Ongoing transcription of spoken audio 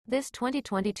This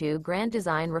 2022 Grand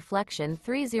Design Reflection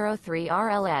 303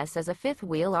 RLS is a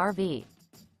fifth-wheel RV.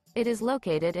 It is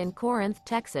located in Corinth,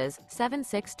 Texas,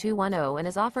 76210 and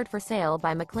is offered for sale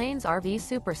by McClain's RV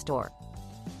Superstore.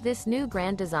 This new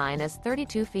Grand Design is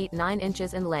 32 feet 9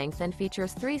 inches in length and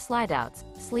features 3 slideouts,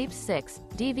 sleeps 6,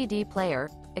 DVD player,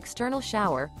 external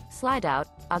shower, slideout,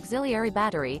 auxiliary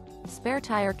battery, spare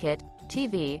tire kit,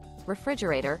 TV,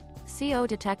 refrigerator, CO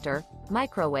detector,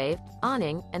 microwave,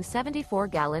 awning, and 74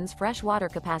 gallons fresh water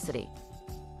capacity.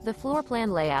 The floor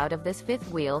plan layout of this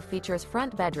fifth wheel features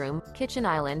front bedroom, kitchen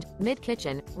island,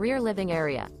 mid-kitchen, rear living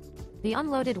area. The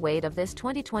unloaded weight of this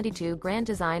 2022 Grand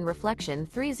Design Reflection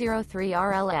 303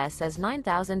 RLS is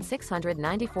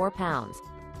 9,694 pounds.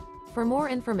 For more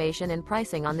information and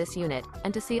pricing on this unit,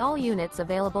 and to see all units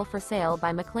available for sale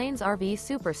by McClain's RV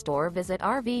Superstore, visit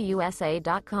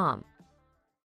RVUSA.com.